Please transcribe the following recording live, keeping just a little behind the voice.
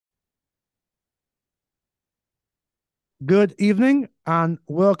Good evening and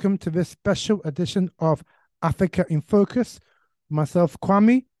welcome to this special edition of Africa in Focus. Myself,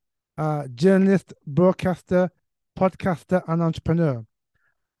 Kwame, journalist, broadcaster, podcaster, and entrepreneur.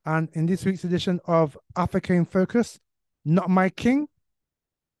 And in this week's edition of Africa in Focus, Not My King,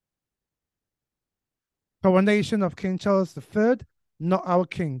 coronation of King Charles III, Not Our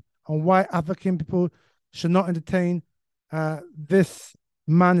King, and why African people should not entertain this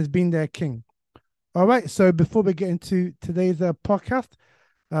man as being their king. All right, so before we get into today's podcast,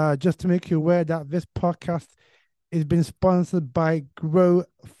 just to make you aware that this podcast is being sponsored by Grow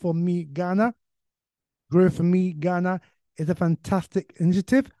for Me Ghana. Grow for Me Ghana is a fantastic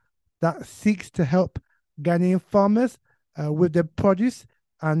initiative that seeks to help Ghanaian farmers with their produce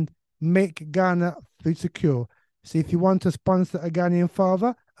and make Ghana food secure. So if you want to sponsor a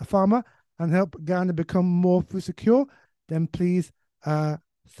farmer, and help Ghana become more food secure, then please go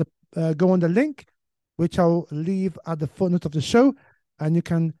on the link, which I'll leave at the footnote of the show, and you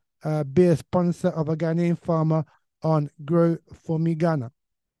can be a sponsor of a Ghanaian farmer on Grow for Me Ghana.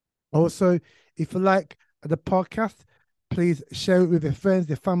 Also, if you like the podcast, please share it with your friends,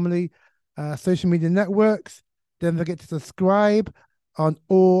 your family, social media networks. Don't forget to subscribe on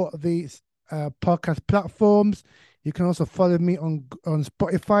all these podcast platforms. You can also follow me on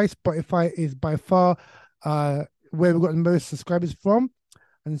Spotify. Spotify is by far where we got the most subscribers from.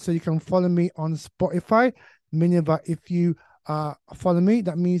 And so you can follow me on Spotify, meaning that if you follow me,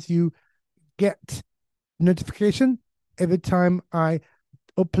 that means you get notification every time I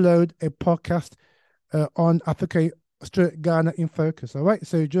upload a podcast on Africa Ghana in Focus. All right.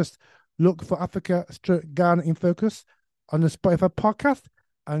 So just look for Africa Ghana in Focus on the Spotify podcast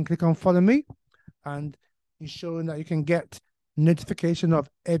and click on follow me. And ensuring that you can get notification of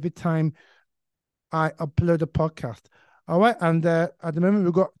every time I upload a podcast. All right. And at the moment,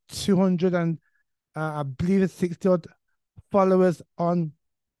 we've got 200 and I believe it's 60 odd followers on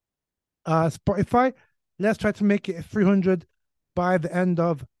Spotify. Let's try to make it 300 by the end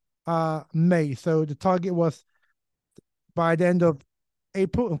of May. So the target was by the end of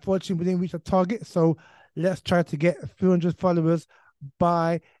April. Unfortunately, we didn't reach the target. So let's try to get 300 followers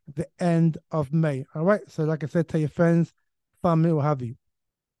by the end of May. All right. So, like I said, tell your friends, family, what have you.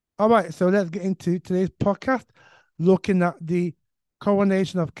 All right. So let's get into today's podcast, looking at the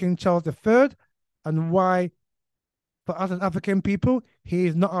coronation of King Charles III and why, for us as African people, he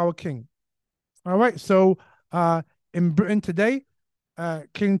is not our king. All right. So, in Britain today,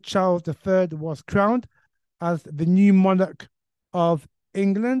 King Charles III was crowned as the new monarch of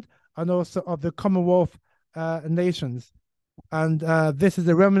England and also of the Commonwealth nations. And this is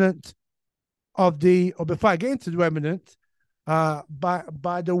a remnant of or before I get into the remnant,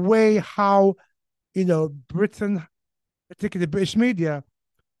 by the way how, Britain, particularly the British media,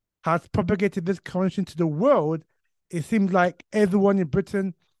 has propagated this coronation to the world, it seems like everyone in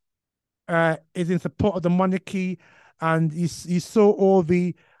Britain is in support of the monarchy, and you saw all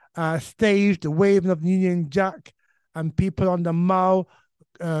the staged waving of the Union Jack and people on the Mall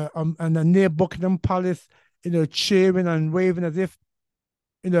and near Buckingham Palace, cheering and waving as if,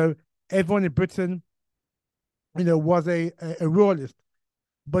 everyone in Britain, was a royalist.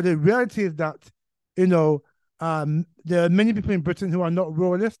 But the reality is that, there are many people in Britain who are not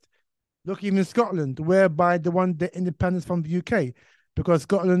royalist. Look, even Scotland, whereby they want their independence from the UK, because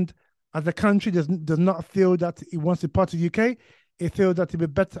Scotland, as a country, does not feel that it wants to be part of the UK. It feels that it'd be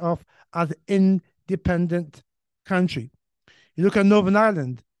better off as an independent country. You look at Northern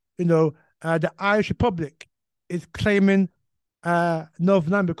Ireland, the Irish Republic is claiming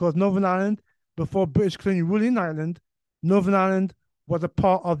Northern Ireland because Northern Ireland, before British colonial rule in Ireland, Northern Ireland was a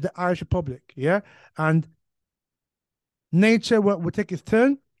part of the Irish Republic. Yeah. And nature will take its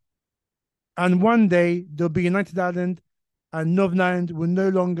turn. And one day there'll be United Ireland and Northern Ireland will no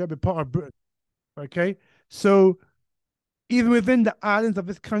longer be part of Britain. Okay. So even within the islands of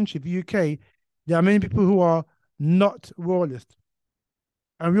this country, the UK, there are many people who are not royalist.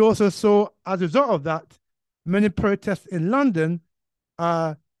 And we also saw, as a result of that, many protests in London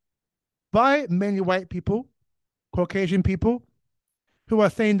by mainly white people, Caucasian people, who are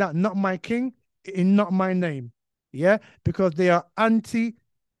saying that not my king in not my name. Yeah, because they are anti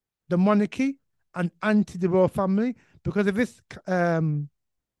the monarchy and anti the royal family because of this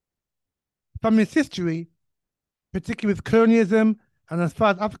family's history, particularly with colonialism and as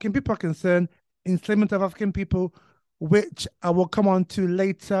far as African people are concerned, enslavement of African people, which I will come on to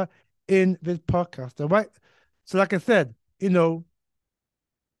later in this podcast. All right. So, like I said, a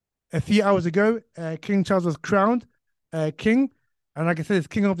few hours ago, King Charles was crowned king. And like I said, it's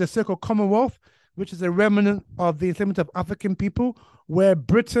king of the Circle Commonwealth, which is a remnant of the enslavement of African people, where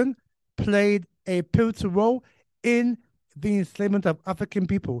Britain played a pivotal role in the enslavement of African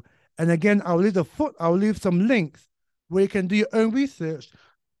people. And again, I'll leave some links where you can do your own research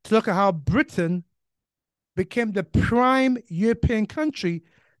to look at how Britain became the prime European country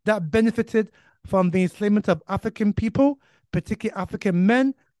that benefited from the enslavement of African people, particularly African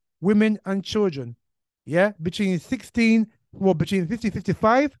men, women, and children. Yeah, between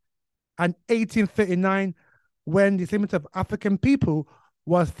 1555 and 1839, when the enslavement of African people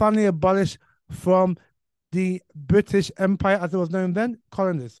was finally abolished from the British Empire, as it was known then,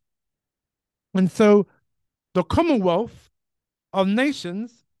 colonies. And so the Commonwealth of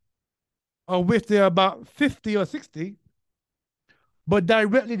Nations, of which there are about 50 or 60, but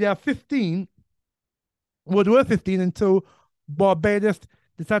directly there are 15, well, there were 15 until Barbados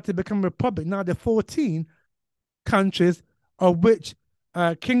decided to become a republic. Now there are 14 countries, of which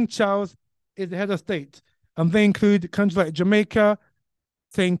King Charles is the head of state. And they include countries like Jamaica,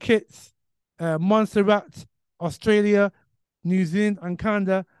 St. Kitts, Montserrat, Australia, New Zealand, and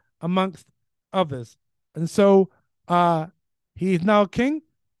Canada, amongst others. And so he is now king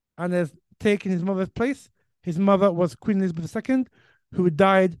and has taken his mother's place. His mother was Queen Elizabeth II, who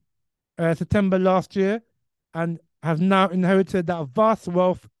died September last year, and has now inherited that vast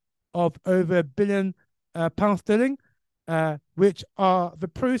wealth of over £1 billion sterling, which are the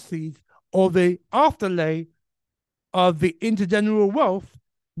proceeds or the afterlay of the intergeneral wealth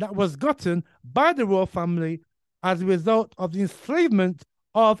that was gotten by the royal family as a result of the enslavement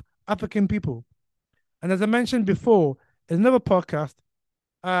of African people. And as I mentioned before in another podcast,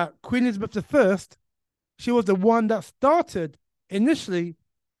 Queen Elizabeth I, she was the one that started initially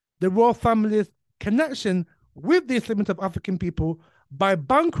the royal family's connection with the enslavement of African people by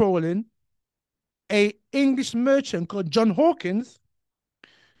bankrolling a English merchant called John Hawkins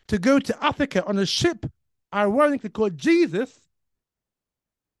to go to Africa on a ship, ironically called Jesus,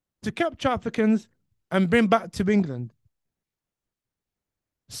 to capture Africans and bring back to England.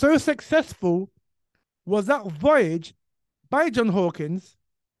 So successful was that voyage by John Hawkins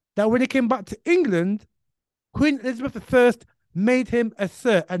that when he came back to England, Queen Elizabeth I made him a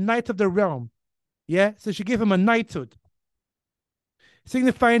Sir, a Knight of the Realm. Yeah, so she gave him a knighthood,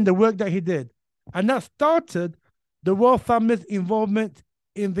 signifying the work that he did. And that started the royal family's involvement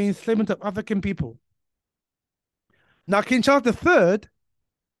in the enslavement of African people. Now, King Charles III,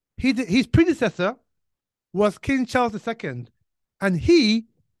 his predecessor was King Charles II. And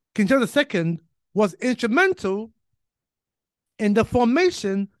King Charles II, was instrumental in the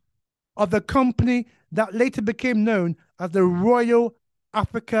formation of the company that later became known as the Royal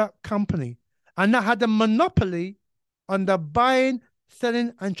Africa Company. And that had a monopoly on the buying,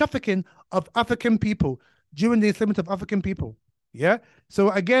 selling, and trafficking of African people during the enslavement of African people. Yeah.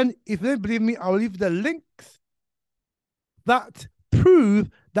 So again, if you don't believe me, I'll leave the links that prove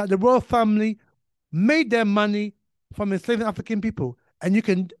that the royal family made their money from enslaving African people. And you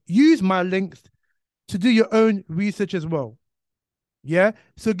can use my links to do your own research as well. Yeah.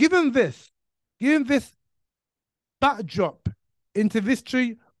 So given this backdrop into the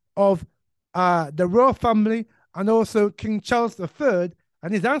history of the royal family and also King Charles III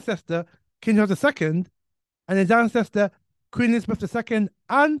and his ancestor, King Charles II, and his ancestor, Queen Elizabeth II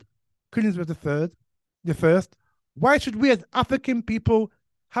and Queen Elizabeth I, why should we as African people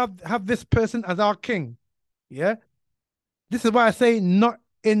have this person as our king? Yeah. This is why I say, not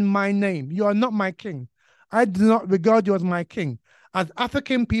in my name. You are not my king. I do not regard you as my king. As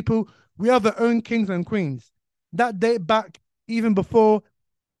African people, we have our own kings and queens that date back even before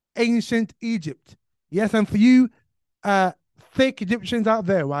ancient Egypt. Yes, and for you fake Egyptians out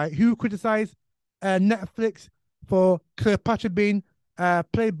there, right, who criticize Netflix for Cleopatra being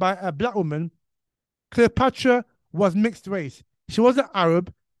played by a black woman, Cleopatra was mixed race. She wasn't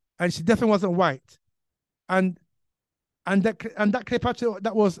Arab, and she definitely wasn't white. And that Cleopatra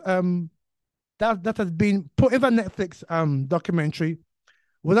that was that has been put in the Netflix documentary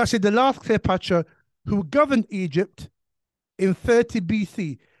was actually the last Cleopatra who governed Egypt in 30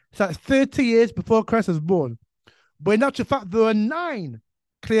 BC. So that's 30 years before Christ was born. But in actual fact, there were 9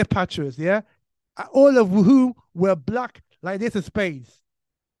 Cleopatras, yeah? All of whom were black like the Ace of Spades,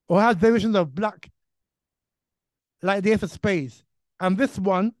 or had variations of black like the Ace of Spades. And this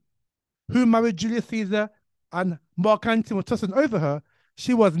one, who married Julius Caesar and Mark Antony was tossing over her,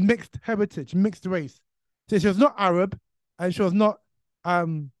 she was mixed heritage, mixed race. So she was not Arab and she was not,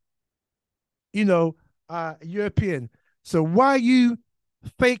 European. So why you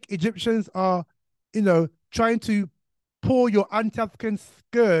fake Egyptians are, trying to pour your anti-African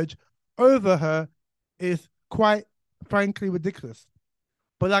scourge over her is quite frankly ridiculous.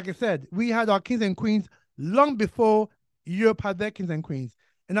 But like I said, we had our kings and queens long before Europe had their kings and queens.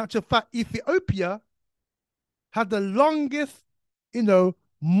 In actual fact, Ethiopia had the longest,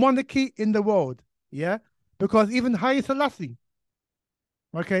 monarchy in the world. Yeah, because even Haile Selassie,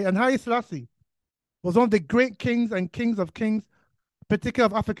 okay, and Haile Selassie was one of the great kings and kings of kings,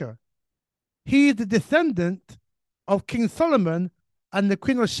 particularly of Africa. He is the descendant of King Solomon and the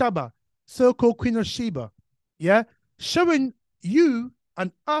Queen of Sheba, so-called Queen of Sheba. Yeah, showing you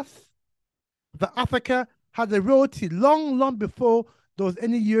and us that Africa had a royalty long, long before there was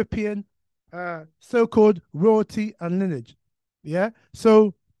any European so-called royalty and lineage. Yeah,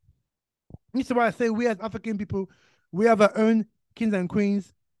 so this is why I say we as African people, we have our own kings and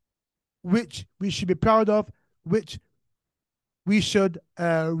queens, which we should be proud of, which we should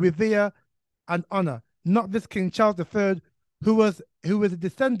revere and honor. Not this King Charles III, who was a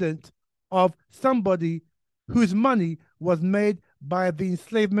descendant of somebody whose money was made by the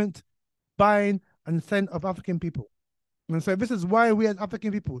enslavement, buying, and selling of African people. And so this is why we as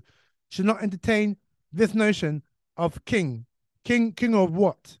African people should not entertain this notion of king. King of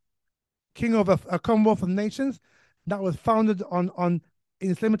what? King of a Commonwealth of Nations that was founded on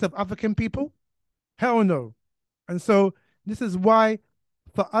enslavement of African people? Hell no. And so this is why,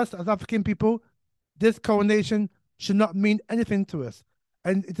 for us as African people, this coronation should not mean anything to us.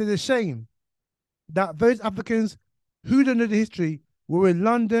 And it is a shame that those Africans who don't know the history were in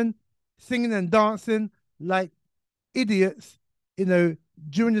London singing and dancing like idiots,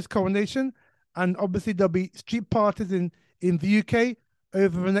 during this coronation. And obviously there'll be street parties in the UK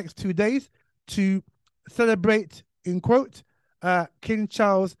over the next 2 days to celebrate, in quote, King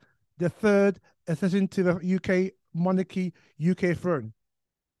Charles III accession to the UK monarchy, UK throne.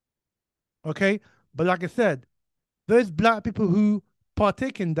 Okay? But like I said, those black people who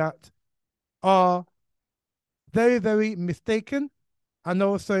partake in that are very, very mistaken, and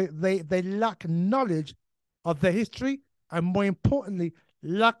also they lack knowledge of their history, and more importantly,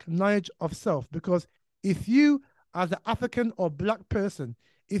 lack knowledge of self. Because if you, as an African or black person,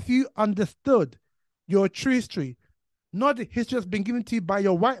 if you understood your true history, not the history that's been given to you by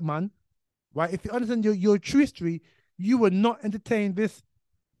your white man, right? If you understand your true history, you would not entertain this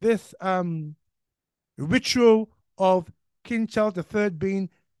ritual of King Charles III being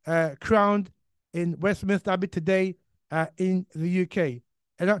crowned in Westminster Abbey today in the UK.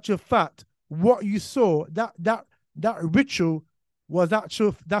 In actual fact, what you saw, that ritual was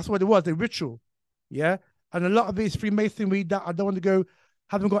actual, that's what it was, a ritual. Yeah. And a lot of it is Freemasonry that I don't want to go,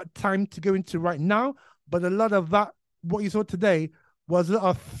 haven't got time to go into right now. But a lot of that, what you saw today, was a lot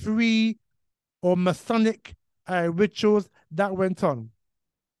of free or Masonic rituals that went on.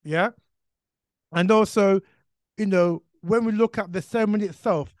 Yeah. And also, when we look at the ceremony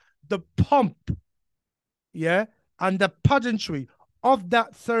itself, the pomp, yeah, and the pageantry of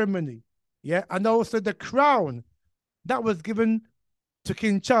that ceremony, yeah, and also the crown that was given to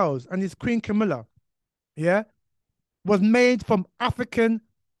King Charles and his Queen Camilla, yeah, was made from African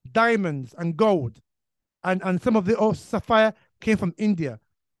diamonds and gold, and some of the old sapphire came from India,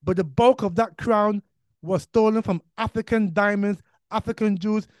 but the bulk of that crown was stolen from African diamonds, African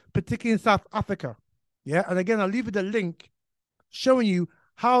jewels, particularly in South Africa. Yeah, and again, I'll leave you the link showing you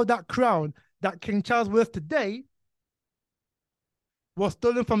how that crown that King Charles wears today was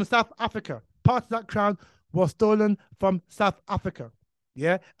stolen from South Africa. Part of that crown was stolen from South Africa.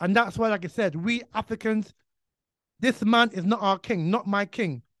 Yeah, and that's why, like I said, we Africans, this man is not our king, not my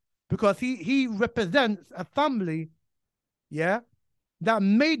king, because he represents a family, yeah, that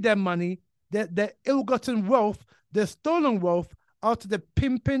made their money, their ill-gotten wealth, their stolen wealth out of the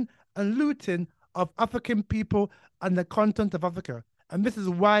pimping and looting of African people and the continent of Africa. And this is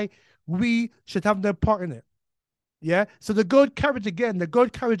why we should have no part in it. Yeah. So the gold carriage again, the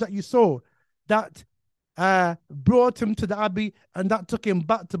gold carriage that you saw, that brought him to the Abbey and that took him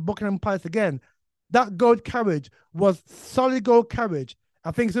back to Buckingham Palace again. That gold carriage was solid gold carriage.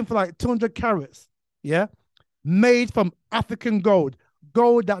 I think it's something like 200 carats. Yeah. Made from African gold,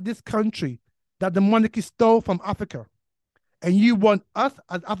 gold that this country, that the monarchy stole from Africa. And you want us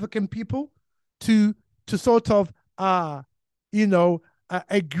as African people to sort of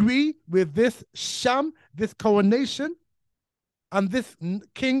agree with this sham, this coronation, and this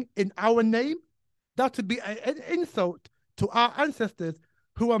king in our name? That would be an insult to our ancestors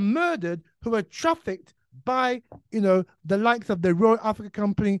who were murdered, who were trafficked by, the likes of the Royal Africa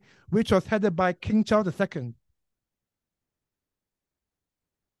Company, which was headed by King Charles II.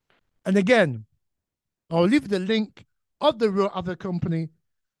 And again, I'll leave the link of the Royal Africa Company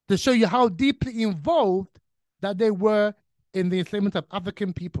to show you how deeply involved that they were in the enslavement of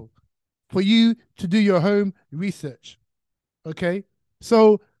African people, for you to do your home research. Okay?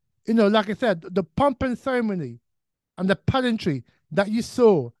 So, like I said, the pomp and ceremony and the pageantry that you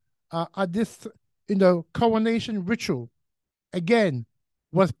saw at this, coronation ritual, again,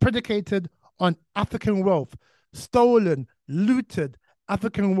 was predicated on African wealth, stolen, looted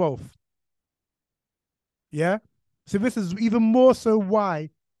African wealth. Yeah. So this is even more so why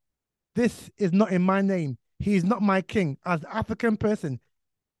this is not in my name. He is not my king. As African person,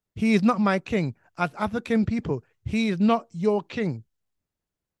 he is not my king. As African people, he is not your king.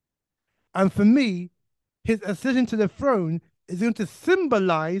 And for me, his ascension to the throne is going to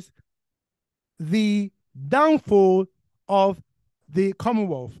symbolize the downfall of the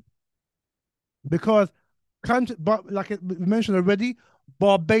Commonwealth. Because, but like we mentioned already,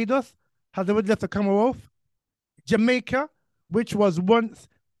 Barbados has already left the Commonwealth. Jamaica, which was once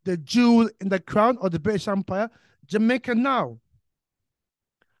the jewel in the crown of the British Empire, Jamaica now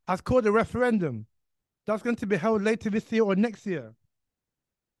has called a referendum that's going to be held later this year or next year.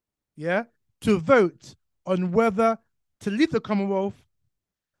 Yeah, to vote on whether to leave the Commonwealth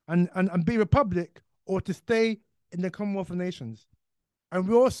and be republic or to stay in the Commonwealth of Nations. And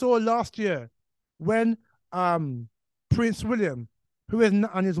we all saw last year when Prince William,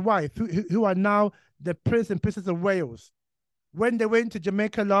 and his wife, who are now the Prince and Princess of Wales, when they went to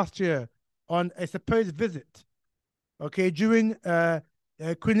Jamaica last year on a supposed visit, okay, during Queen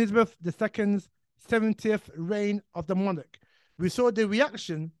Elizabeth II's 70th reign of the monarch, we saw the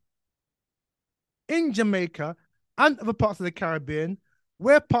reaction in Jamaica and other parts of the Caribbean,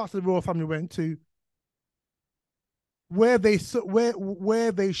 where parts of the royal family went to, where they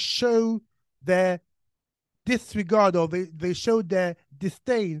show their disregard, or they showed their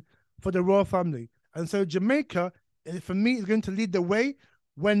disdain for the royal family. And so Jamaica, for me, is going to lead the way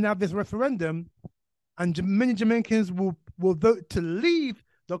when now this referendum, and many Jamaicans will vote to leave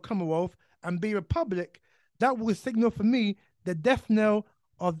the Commonwealth and be republic. That will signal for me the death knell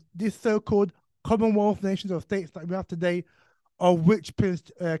of this so-called Commonwealth nations or states that we have today, of which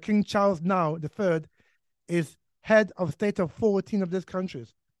King Charles now III is head of state of 14 of these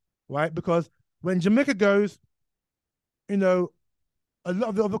countries, right? Because when Jamaica goes, a lot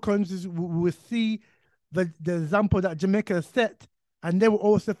of the other countries will see the example that Jamaica has set, and they will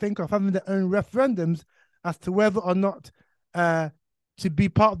also think of having their own referendums as to whether or not to be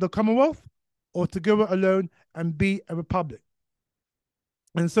part of the Commonwealth or to go it alone and be a republic.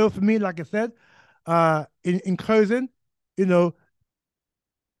 And so for me, like I said, in closing,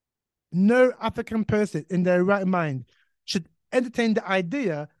 no African person in their right mind should entertain the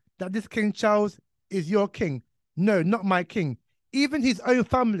idea that this King Charles is your king. No, not my king. Even his own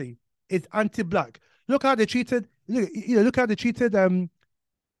family is anti-black. Look how they treated. Look how they treated Meghan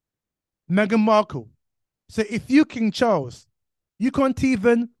Markle. So if you, King Charles, you can't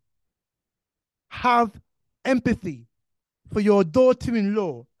even have empathy for your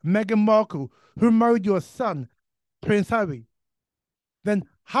daughter-in-law, Meghan Markle, who married your son, Prince Harry, then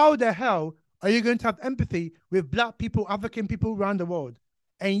how the hell are you going to have empathy with black people, African people around the world?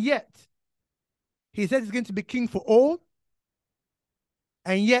 And yet, he said he's going to be king for all,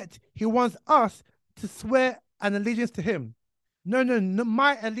 and yet he wants us to swear an allegiance to him. No,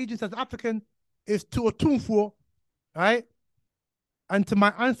 my allegiance as African is to Otunfuo, right? And to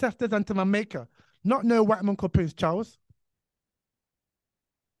my ancestors and to my maker, not no white man called Prince Charles.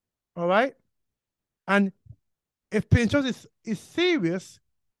 All right? And if Prince Charles is serious,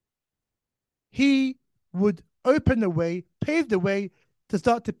 he would open the way, pave the way to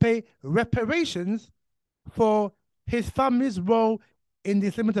start to pay reparations for his family's role in the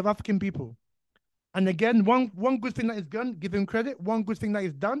enslavement of African people. And again, one good thing that is done, give him credit, one good thing that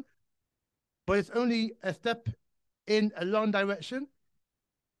is done, but it's only a step in a long direction.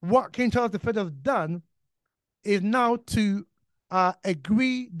 What King Charles III has done is now to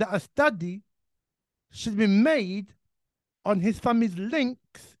agree that a study should be made on his family's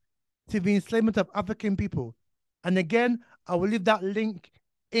links to the enslavement of African people. And again, I will leave that link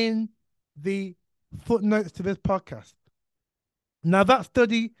in the footnotes to this podcast. Now, that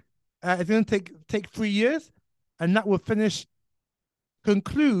study is going to take 3 years, and that will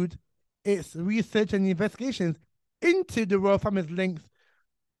conclude its research and investigations into the royal family's links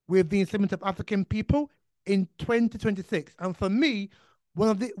with the enslavement of African people in 2026. And for me, one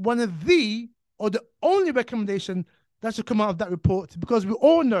of the or the only recommendation that should come out of that report, because we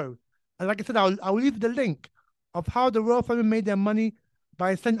all know, and like I said, I'll leave the link of how the royal family made their money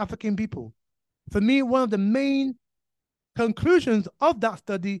by enslaving African people. For me, one of the main conclusions of that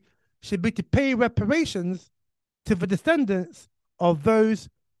study should be to pay reparations to the descendants of those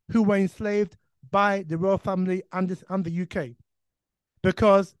who were enslaved by the royal family and the UK.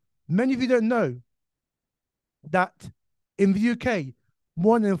 Because many of you don't know that in the UK,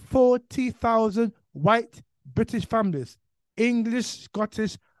 more than 40,000 white British families, English,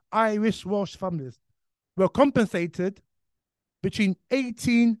 Scottish, Irish Welsh families were compensated between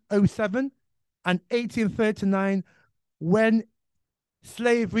 1807 and 1839 when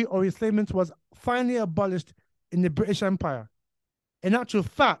slavery or enslavement was finally abolished in the British Empire. In actual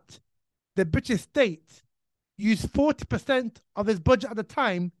fact, the British state used 40% of its budget at the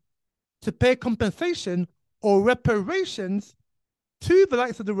time to pay compensation or reparations to the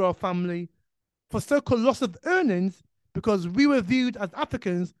likes of the royal family for so-called loss of earnings because we were viewed as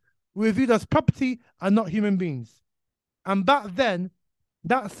Africans, we were viewed as property and not human beings. And back then,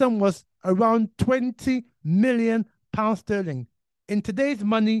 that sum was around 20 million pounds sterling. In today's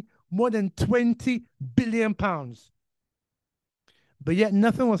money, more than 20 billion pounds. But yet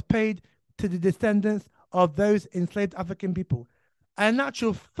nothing was paid to the descendants of those enslaved African people. And in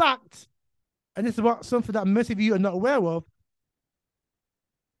actual fact, and this is what something that most of you are not aware of,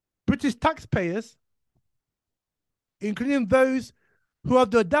 British taxpayers, including those who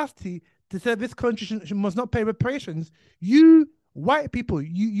have the audacity to say this country must not pay reparations, you white people,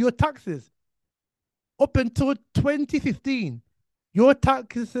 your taxes, up until 2015, your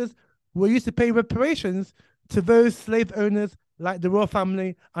taxes were used to pay reparations to those slave owners like the royal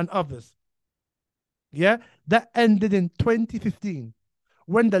family and others. Yeah, that ended in 2015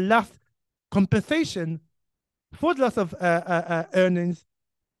 when the last compensation for the loss of earnings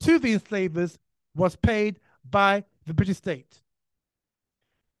to the enslavers was paid by the British state,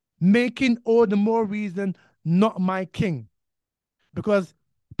 making all the more reason not my king, because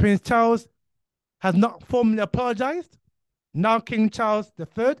Prince Charles has not formally apologized. Now King Charles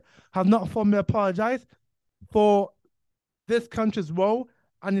III has not formally apologized for this country's role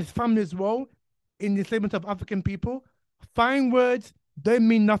and his family's role in the enslavement of African people. Fine words don't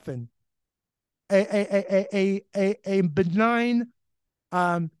mean nothing. A benign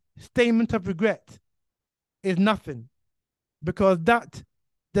statement of regret is nothing, because that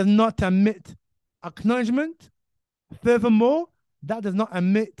does not admit acknowledgement. Furthermore, that does not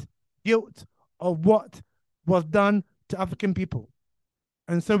admit guilt of what was done to African people.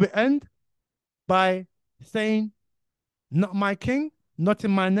 And so we end by saying, not my king, not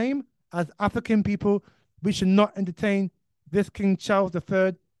in my name. As African people, we should not entertain this King Charles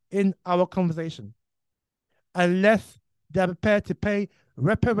III in our conversation unless they're prepared to pay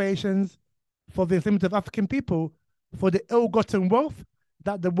reparations for the enslavement of African people for the ill-gotten wealth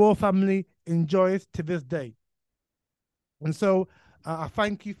that the royal family enjoys to this day. And so I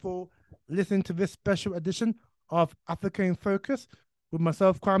thank you for listening to this special edition of Africa in Focus with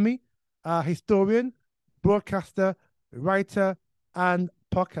myself, Kwame, historian, broadcaster, writer, and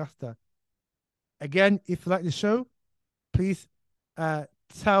podcaster. Again, if you like the show, please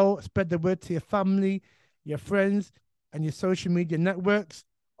spread the word to your family, your friends, and your social media networks.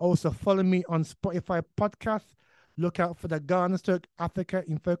 Also, follow me on Spotify podcasts. Look out for the Ghana Stroke Africa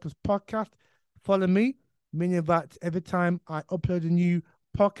in Focus podcast. Follow me, meaning that every time I upload a new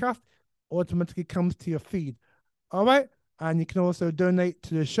podcast, automatically comes to your feed. All right? And you can also donate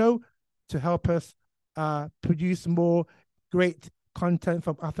to the show to help us produce more great content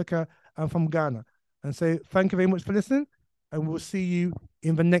from Africa and from Ghana. And so thank you very much for listening, and we'll see you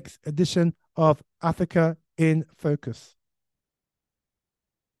in the next edition of Africa in Focus.